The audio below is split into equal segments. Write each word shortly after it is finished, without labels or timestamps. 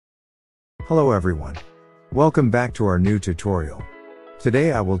Hello everyone. Welcome back to our new tutorial.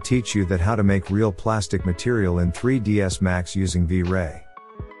 Today I will teach you that how to make real plastic material in 3ds Max using Vray.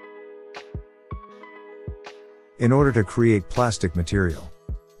 In order to create plastic material,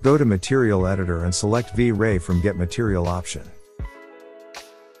 go to Material Editor and select Vray from Get Material option.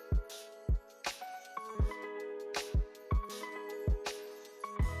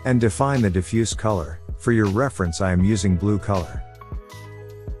 And define the diffuse color. For your reference I am using blue color.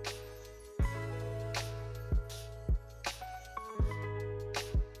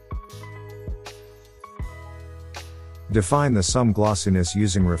 Define the sum glossiness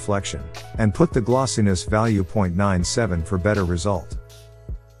using reflection, and put the glossiness value 0.97 for better result.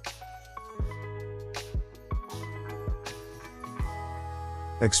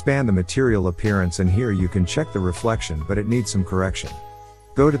 Expand the material appearance, and here you can check the reflection, but it needs some correction.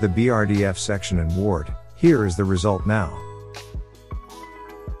 Go to the BRDF section and Ward. Here is the result now.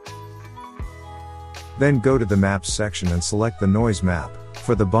 Then go to the Maps section and select the Noise map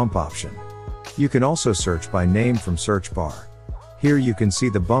for the bump option. You can also search by name from search bar. Here you can see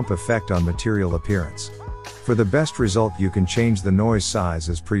the bump effect on material appearance. For the best result you can change the noise size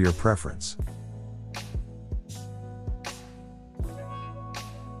as per your preference.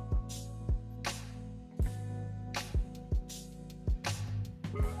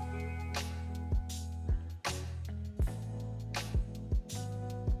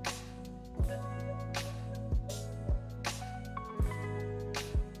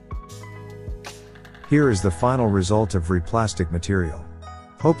 Here is the final result of plastic material.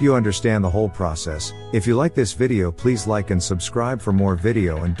 Hope you understand the whole process. If you like this video, please like and subscribe for more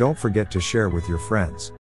video, and don't forget to share with your friends.